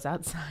she challenge. goes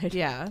outside.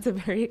 Yeah. It's a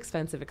very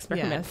expensive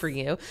experiment Yes. for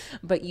you.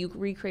 But you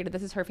recreated,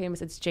 this is her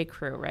famous, it's J.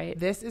 Crew, right?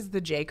 This is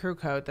the J. Crew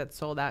coat that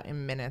sold out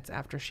in minutes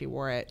after she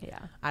wore it. Yeah.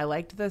 I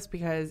liked this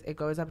because it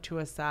goes up to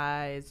a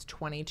size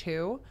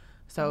 22.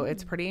 So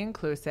it's pretty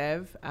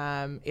inclusive.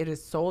 It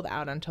is sold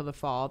out until the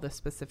fall, the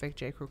specific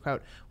J. Crew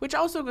coat, which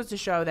also goes to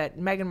show that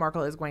Meghan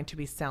Markle is going to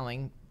be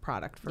selling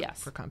product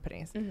for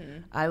companies.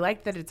 I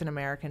like that it's an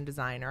American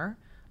designer.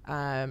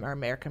 or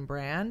American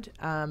brand.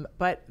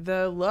 But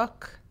the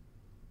look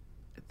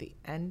at the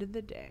end of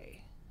the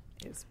day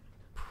is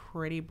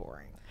pretty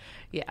boring.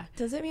 Yeah.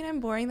 Does it mean I'm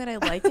boring that I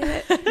like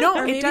it? No,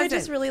 or maybe it doesn't. I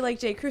just really like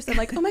J. Crew. So I'm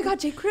like, oh my God,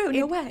 J. Crew,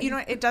 no way. You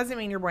know, it doesn't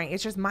mean you're boring.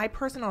 It's just my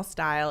personal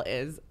style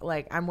is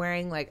like I'm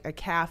wearing like a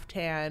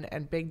caftan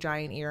and big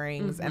giant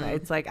earrings, and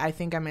it's like I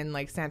think I'm in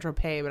like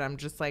Saint-Tropez, but I'm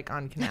just like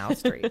on Canal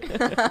Street.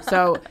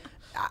 So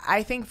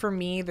I think for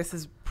me, this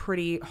is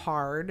pretty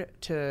hard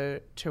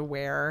to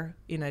wear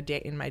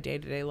in my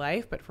day-to-day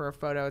life, but for a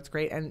photo, it's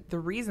great. And the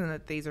reason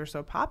that these are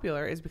so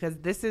popular is because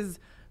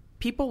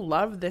people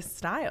love this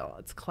style.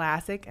 It's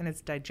classic and it's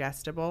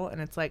digestible,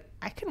 and it's like,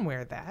 I can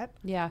wear that.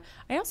 Yeah.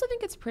 I also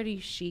think it's pretty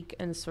chic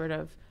and sort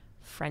of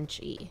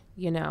Frenchy,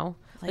 you know?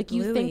 Like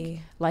you Louis. think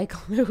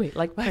like Louis,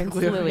 like Prince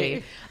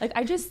Louis. Like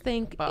I just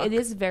think it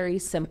is very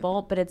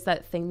simple, but it's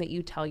that thing that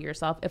you tell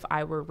yourself, if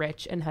I were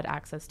rich and had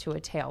access to a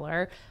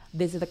tailor,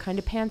 these are the kind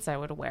of pants I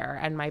would wear,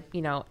 and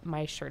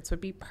my shirts would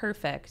be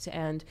perfect,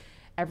 and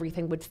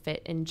everything would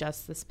fit in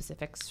just the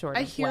specific sort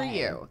of I hear way,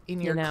 you in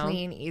your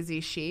clean,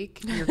 easy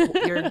chic, your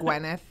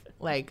Gwyneth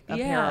like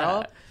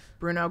apparel. Yeah.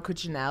 Brunello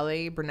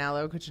Cucinelli,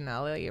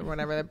 or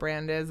whatever the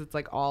brand is. It's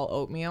like all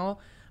oatmeal.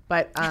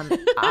 But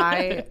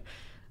I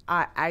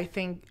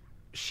think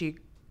she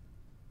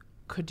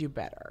could do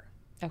better.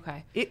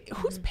 Okay.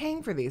 Who's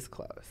paying for these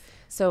clothes?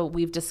 So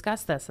we've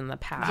discussed this in the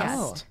past.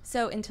 Yes.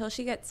 So until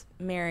she gets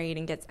married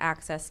and gets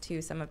access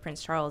to some of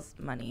Prince Charles'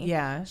 money,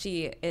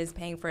 she is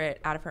paying for it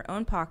out of her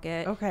own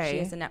pocket. Okay. She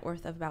has a net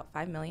worth of about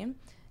 $5 million.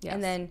 Yes.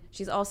 And then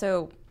she's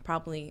also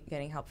probably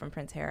getting help from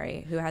Prince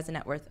Harry, who has a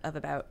net worth of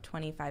about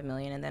 $25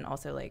 million, and then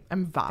also like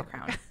the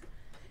crown.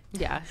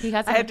 Yeah, he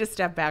has. I had to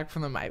step back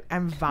from the mic.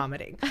 I'm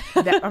vomiting.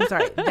 I'm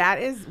sorry.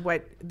 That is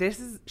what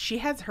this is. She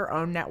has her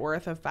own net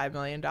worth of $5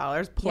 million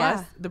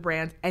plus the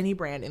brands. Any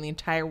brand in the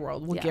entire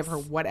world will give her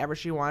whatever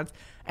she wants,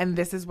 and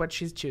this is what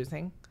she's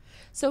choosing.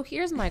 So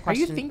here's my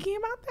question. Are you thinking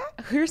about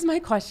that? Here's my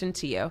question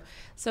to you.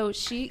 So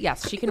she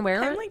can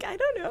wear. I'm like, I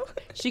don't know.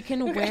 She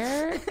can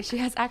wear. She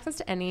has access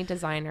to any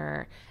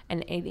designer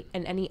and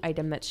any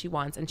item that she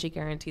wants, and she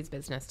guarantees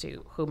business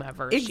to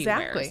whomever she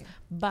wears.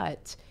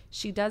 But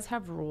she does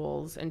have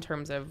rules in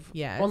terms of,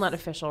 well, not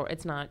official.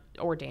 It's not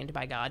ordained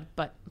by God,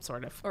 but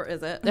sort of. Or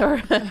is it?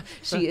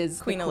 She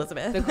is Queen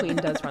Elizabeth. The Queen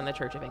does run the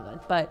Church of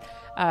England. But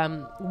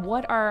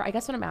what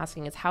I'm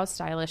asking is, how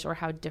stylish or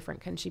how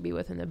different can she be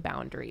within the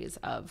boundaries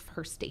of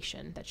her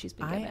station that she's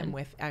been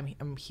given?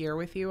 I'm here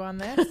with you on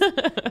this,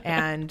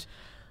 and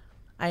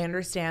I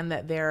understand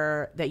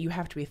that you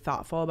have to be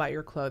thoughtful about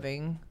your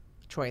clothing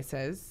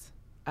choices,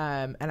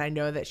 and I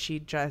know that she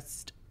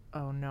just.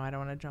 Oh no, I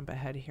don't want to jump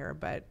ahead here,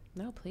 but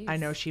no, please. I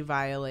know she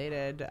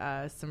violated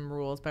some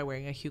rules by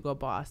wearing a Hugo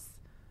Boss.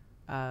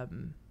 I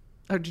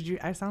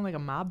sound like a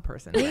mob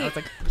person. I was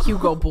like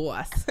Hugo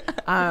Boss.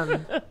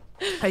 A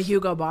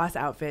Hugo Boss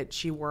outfit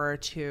she wore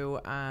to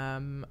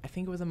I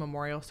think it was a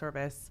memorial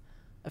service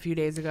a few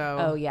days ago.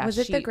 Oh yeah, was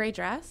it the gray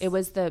dress? It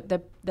was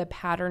the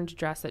patterned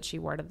dress that she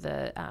wore to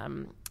the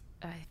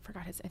I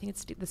forgot I think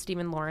it's the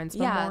Stephen Lawrence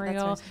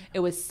memorial. It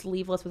was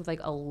sleeveless with like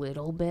a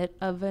little bit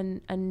of a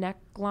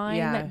neckline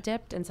that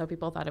dipped, and so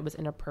people thought it was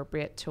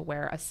inappropriate to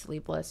wear a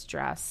sleeveless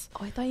dress.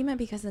 Oh, I thought you meant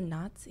because of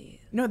Nazis.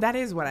 No, that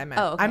is what I meant.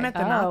 Oh, okay. I meant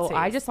the Nazis.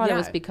 I just thought it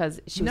was because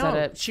she was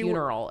at a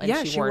funeral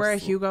and she wore a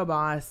Hugo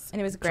Boss,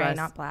 and it was gray, dress,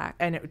 not black.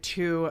 And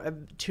to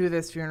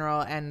this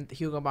funeral, and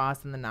Hugo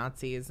Boss and the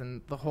Nazis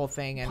and the whole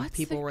thing, and what's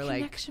people the were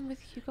connection like,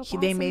 with Hugo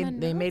Boss they made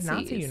Nazis?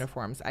 Nazi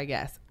uniforms. I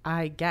guess.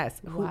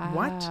 Wow.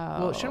 What?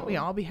 Well, shouldn't we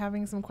all be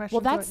having some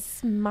questions? Well,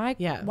 that's my.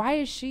 Yeah. Why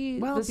is she?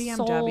 Well, the BMW.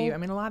 sole... I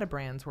mean, a lot of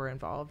brands were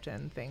involved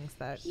in things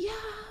that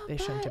they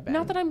shouldn't have been.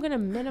 Not that I'm going to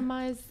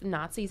minimize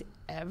Nazis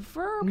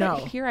ever. No.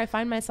 But here I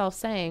find myself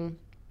saying,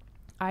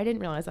 I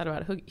didn't realize that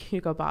about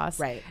Hugo Boss.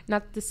 Right.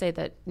 Not to say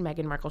that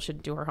Meghan Markle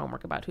should do her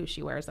homework about who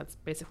she wears. That's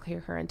basically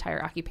her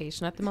entire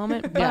occupation at the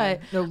moment.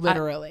 But no,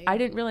 literally. I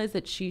didn't realize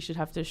that she should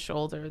have to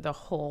shoulder the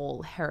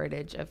whole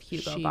heritage of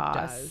Hugo Boss.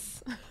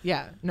 Does.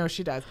 Yeah. No,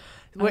 she does.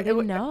 I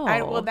didn't know.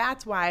 Well,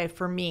 that's why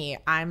for me,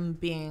 I'm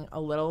being a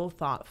little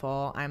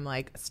thoughtful. I'm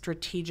like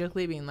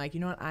strategically being like, you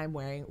know what? I'm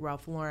wearing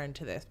Ralph Lauren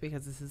to this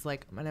because this is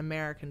like an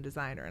American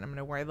designer, and I'm going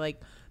to wear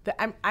like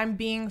I'm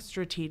being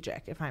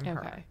strategic if I'm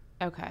her.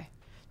 Okay.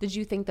 Did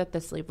you think that the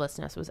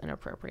sleevelessness was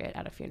inappropriate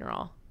at a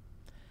funeral?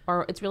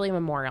 Or it's really a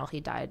memorial. He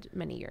died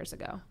many years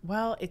ago.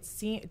 Well, it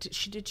seemed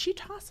did she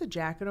toss a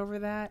jacket over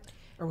that,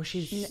 or was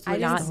she?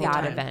 Not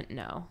that event.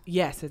 No.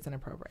 Yes, it's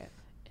inappropriate.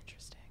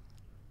 Interesting.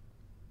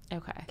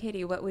 Okay.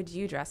 Katie, what would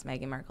you dress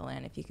Meghan Markle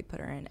in if you could put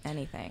her in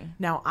anything?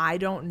 Now, I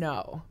don't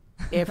know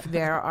if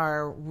there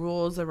are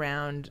rules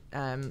around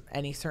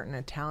any certain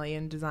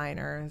Italian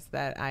designers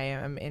that I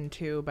am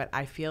into, but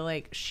I feel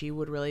like she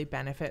would really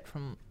benefit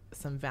from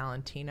some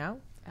Valentino.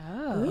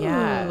 Oh.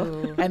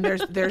 Yeah. And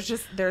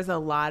there's a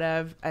lot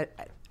of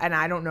and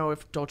I don't know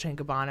if Dolce &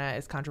 Gabbana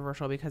is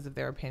controversial because of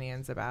their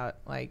opinions about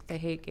like they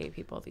hate gay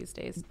people these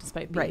days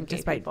despite being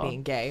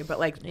being gay, but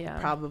like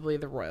probably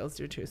the royals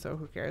do too, so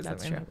who cares?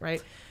 That's true.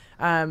 Right?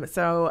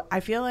 So I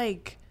feel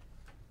like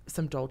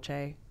some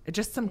dolce,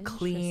 just some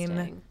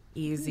clean,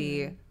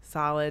 easy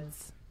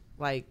solids,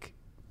 like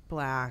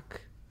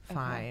black.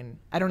 Fine.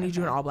 I don't need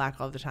you in all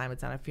black all the time.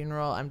 It's not a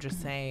funeral. I'm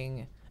just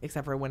saying,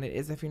 except for when it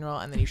is a funeral,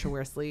 and then you should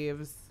wear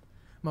sleeves,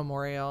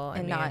 memorial,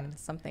 and not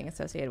something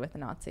associated with the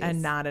Nazis,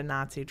 and not a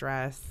Nazi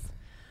dress.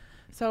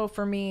 So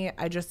for me,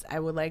 I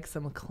would like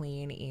some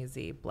clean,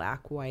 easy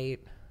black, white.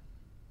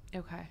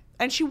 Okay.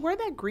 And she wore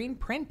that green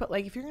print, but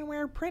like if you're gonna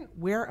wear a print,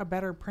 wear a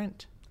better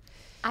print.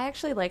 I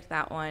actually liked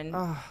that one,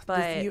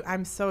 but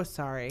I'm so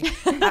sorry.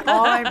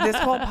 This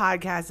whole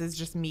podcast is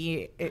just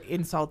me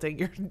insulting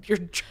your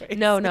choice.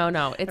 No.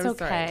 It's okay.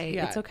 Sorry.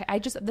 Yeah. It's okay.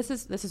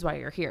 This is why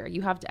you're here.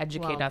 You have to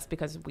educate us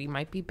because we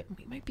might be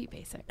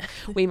basic.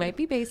 We might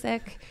be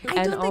basic.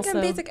 I don't think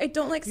I'm basic. I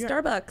don't like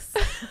Starbucks.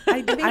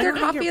 I think their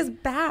coffee is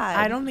bad.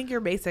 I don't think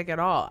you're basic at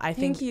all.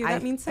 Thank you.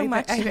 That means so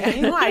much.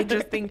 I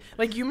just think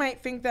like you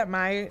might think that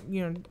my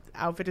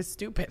outfit is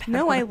stupid.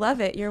 No, I love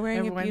it. You're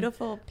wearing a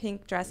beautiful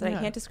pink dress that I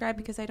can't describe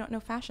because I don't know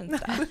fashion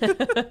stuff.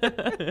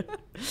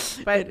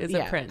 But it is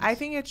a print. I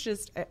think it's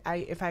just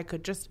if I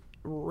could just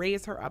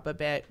raise her up a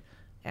bit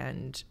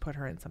and put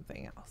her in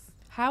something else.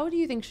 How do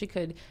you think she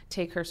could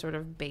take her sort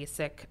of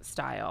basic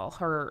style,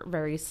 her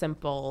very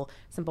simple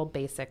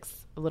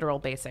basics, literal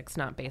basics,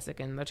 not basic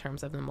in the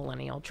terms of the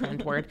millennial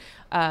trend word.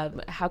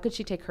 How could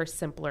she take her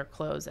simpler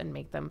clothes and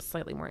make them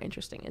slightly more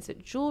interesting? Is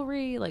it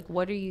jewelry? Like,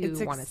 what do you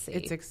want to see?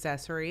 It's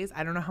accessories.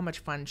 I don't know how much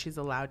fun she's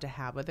allowed to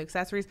have with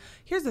accessories.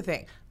 Here's the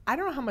thing. I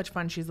don't know how much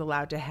fun she's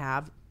allowed to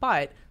have,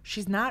 but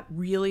she's not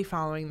really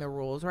following the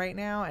rules right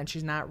now, and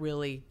she's not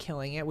really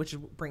killing it, which is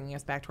bringing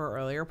us back to our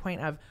earlier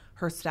point of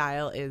her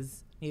style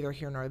is neither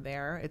here nor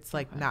there. It's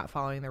like not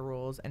following the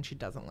rules, and she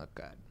doesn't look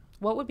good.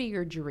 What would be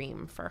your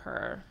dream for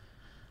her?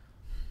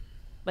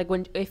 Like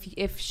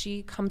if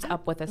she comes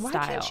up with a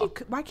style.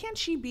 Why can't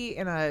she be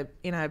in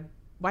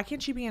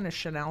a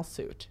Chanel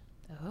suit?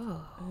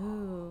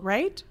 Oh.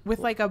 Right? With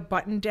like a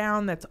button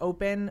down that's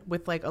open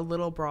with like a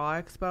little bra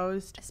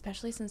exposed.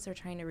 Especially since they're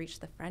trying to reach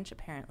the French,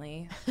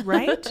 apparently.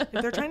 Right? If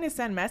they're trying to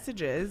send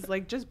messages,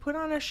 like just put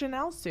on a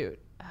Chanel suit.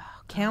 Oh,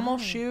 camel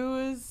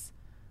shoes.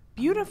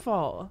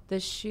 Beautiful.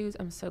 The shoes,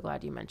 I'm so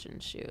glad you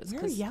mentioned shoes.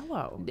 You're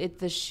yellow.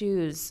 The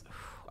shoes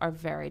are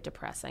very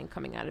depressing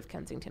coming out of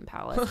Kensington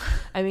Palace.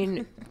 I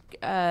mean,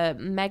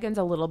 Meghan's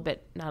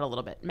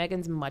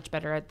Meghan's much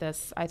better at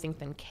this, I think,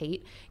 than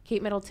Kate.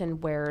 Kate Middleton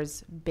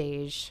wears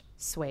beige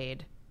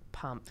suede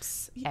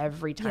pumps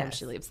every time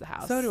she leaves the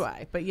house. So do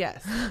I, but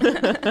yes.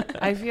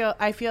 I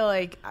feel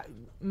like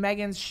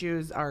Meghan's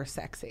shoes are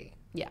sexy.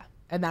 Yeah.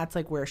 And that's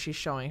like where she's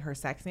showing her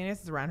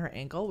sexiness is around her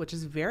ankle, which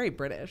is very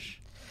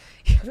British.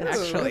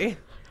 Actually.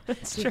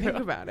 That's true. Think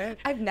about it.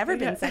 I've never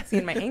been sexy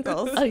in my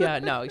ankles. Oh yeah,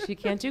 no, she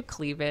can't do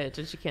cleavage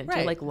and she can't do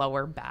like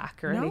lower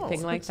back or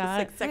anything like that.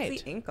 Like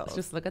sexy ankles.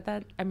 Just look at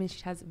that. I mean,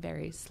 she has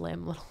very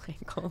slim little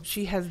ankles.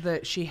 She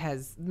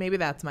has maybe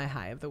that's my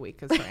high of the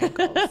week is her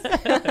ankles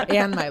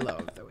and my low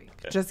of the week.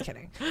 Just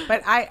kidding.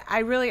 But I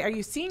really, are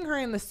you seeing her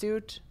in the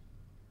suit?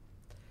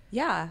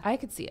 Yeah, I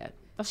could see it.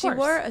 She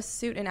wore a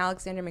suit, an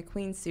Alexander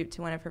McQueen suit,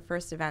 to one of her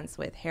first events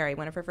with Harry,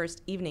 one of her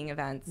first evening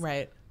events.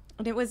 Right.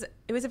 And it was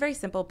a very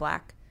simple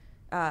black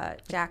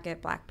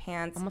jacket, black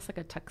pants, almost like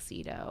a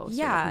tuxedo.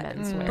 Yeah,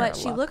 but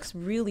she looks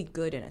really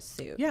good in a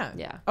suit.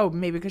 Yeah. Oh,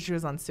 maybe because she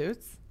was on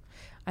Suits.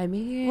 I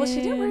mean, well,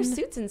 she didn't wear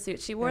suits in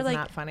Suits. She wore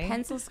like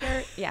pencil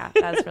skirt. Yeah,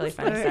 that was really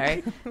funny.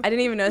 Sorry, I didn't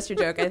even notice your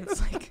joke. I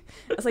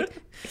was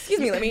like, excuse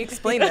me, let me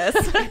explain this.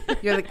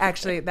 You're like,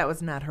 actually, that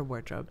was not her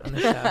wardrobe on the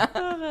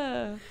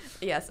show.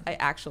 Yes, I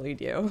actually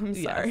do. I'm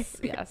sorry.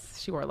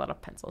 Yes, she wore a lot of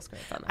pencil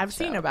skirts on that I've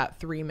seen about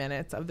 3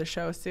 minutes of the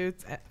show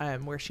Suits,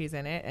 where she's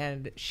in it,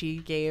 and she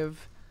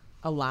gave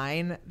a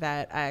line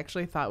that I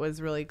actually thought was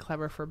really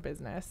clever for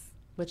business.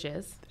 Which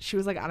is? She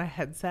was like on a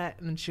headset,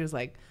 and she was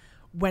like,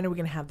 when are we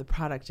going to have the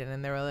product in?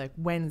 And they were like,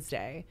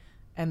 Wednesday.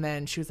 And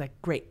then she was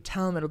like, great,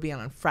 tell them it'll be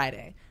on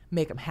Friday.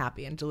 Make them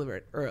happy and deliver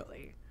it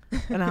early.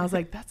 And I was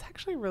like, that's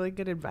actually really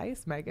good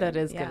advice, Meghan. That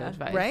is good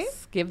advice. Right?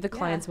 Give the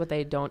clients what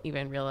they don't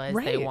even realize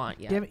they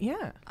want yet.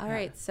 All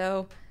right,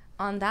 so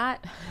on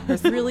that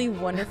really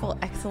wonderful,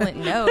 excellent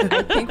note,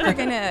 I think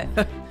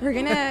we're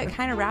gonna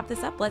kind of wrap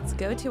this up. Let's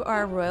go to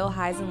our royal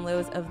highs and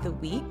lows of the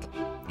week.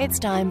 It's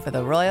time for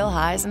the royal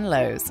highs and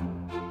lows.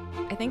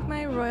 I think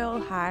my royal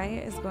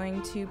high is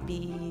going to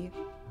be...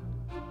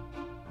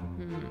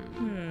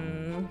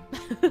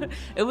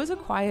 It was a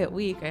quiet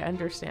week. I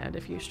understand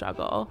if you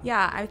struggle.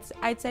 Yeah,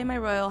 I'd say my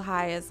royal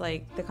high is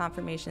like the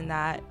confirmation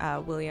that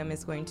William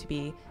is going to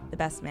be the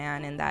best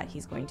man and that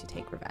he's going to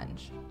take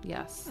revenge.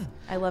 Yes.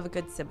 I love a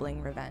good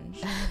sibling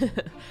revenge.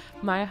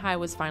 My high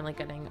was finally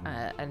getting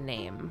a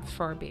name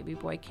for baby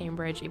boy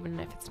Cambridge, even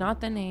if it's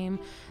not the name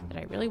that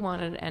I really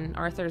wanted. And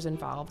Arthur's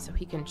involved, so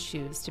he can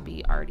choose to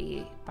be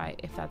Artie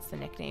if that's the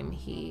nickname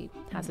he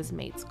has his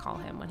mates call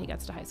him when he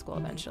gets to high school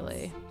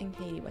eventually. And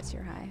Katie, what's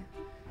your high?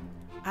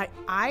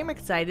 I'm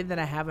excited that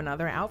I have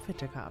another outfit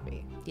to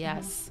copy.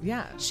 Yes.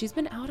 Yeah. She's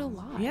been out a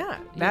lot. Yeah.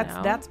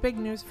 That's big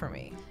news for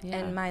me. Yeah.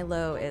 And my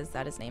low is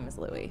that his name is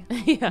Louis.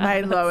 Yeah,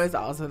 my low is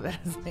also that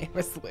his name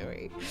is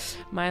Louis.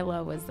 My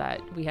low is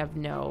that we have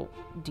no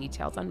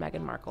details on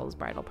Meghan Markle's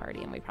bridal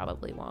party, and we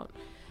probably won't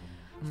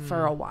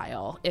for a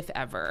while, if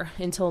ever,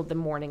 until the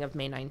morning of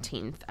May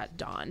 19th at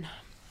dawn.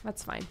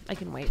 That's fine. I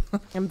can wait.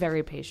 I'm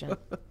very patient.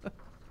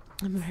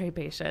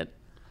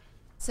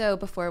 So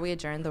before we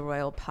adjourn the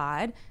Royal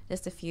Pod,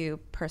 just a few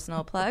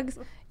personal plugs.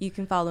 You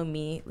can follow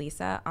me,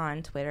 Lisa,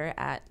 on Twitter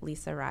at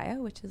Lisa Raya,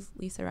 which is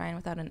Lisa Ryan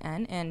without an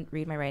N, and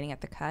read my writing at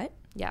The Cut.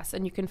 Yes,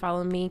 and you can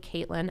follow me,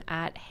 Caitlin,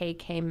 at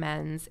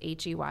HeyKMenz,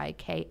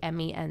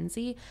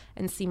 HeyKMenz,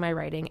 and see my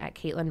writing at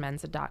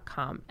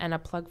CaitlinMenza.com. And a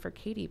plug for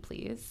Katie,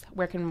 please.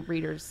 Where can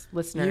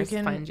listeners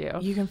find you?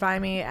 You can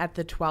find me at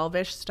the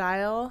 12ish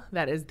style.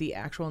 That is the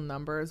actual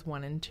numbers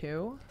 1 and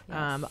 2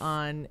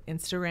 on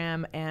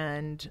Instagram,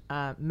 and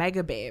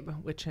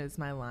Megababe, which is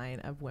my line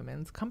of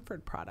women's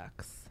comfort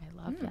products.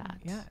 I love that.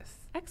 Yes.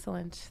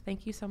 Excellent.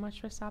 Thank you so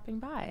much for stopping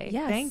by.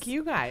 Yes. Thank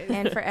you guys.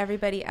 And for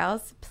everybody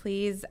else,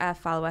 please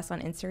follow us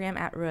on Instagram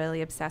at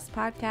Royally Obsessed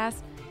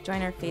Podcast.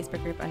 Join our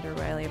Facebook group under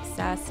Royally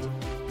Obsessed.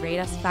 Rate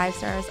us 5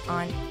 stars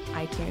on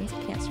iTunes.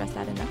 Can't stress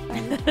that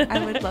enough.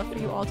 I would love for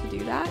you all to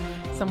do that.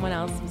 Someone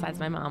else besides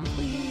my mom,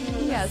 please.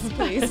 Yes,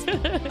 please.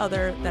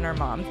 Other than our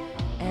mom.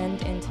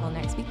 And until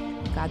next week,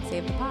 God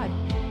save the pod.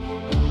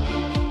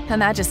 Her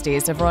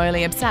Majesties of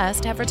Royally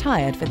Obsessed have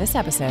retired for this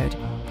episode.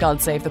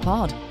 God save the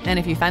pod. And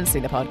if you fancy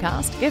the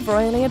podcast, give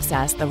Royally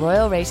Obsessed the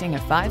royal rating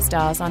of 5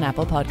 stars on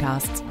Apple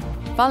Podcasts.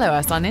 Follow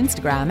us on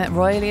Instagram at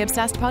Royally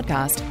Obsessed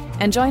Podcast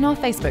and join our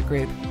Facebook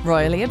group,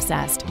 Royally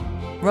Obsessed.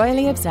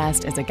 Royally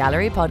Obsessed is a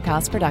Gallery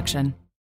Podcast production.